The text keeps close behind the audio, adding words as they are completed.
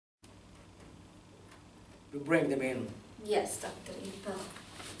You bring them in. Yes, Dr. Epil.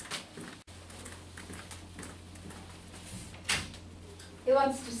 He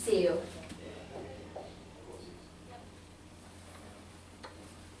wants to see you.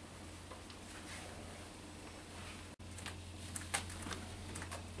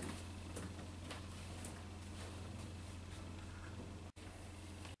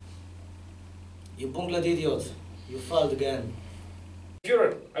 You bungled idiot. You failed again.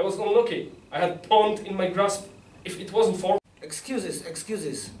 Führer, I was unlucky. I had pawned in my grasp. If it wasn't for... Excuses,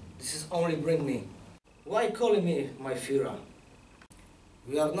 excuses. This is only bring me. Why calling me my Führer?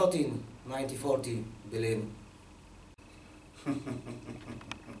 We are not in 1940, Berlin.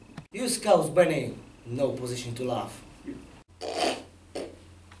 You scouts, Benny, no position to laugh.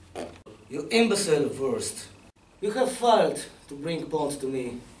 You imbecile first. You have failed to bring Pond to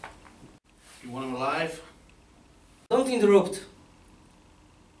me. You want him alive? Don't interrupt.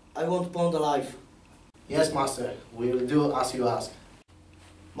 I want Pond alive. Yes, master. We will do as you ask.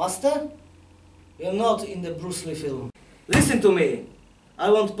 Master? You're not in the Bruce Lee film. Listen to me. I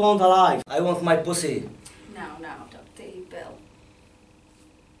want Pond alive. I want my pussy. Now, Dr. Epil.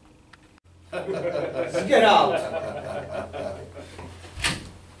 Get out!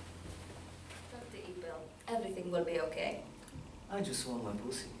 Dr. Epil, everything will be okay. I just want my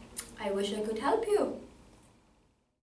pussy. I wish I could help you.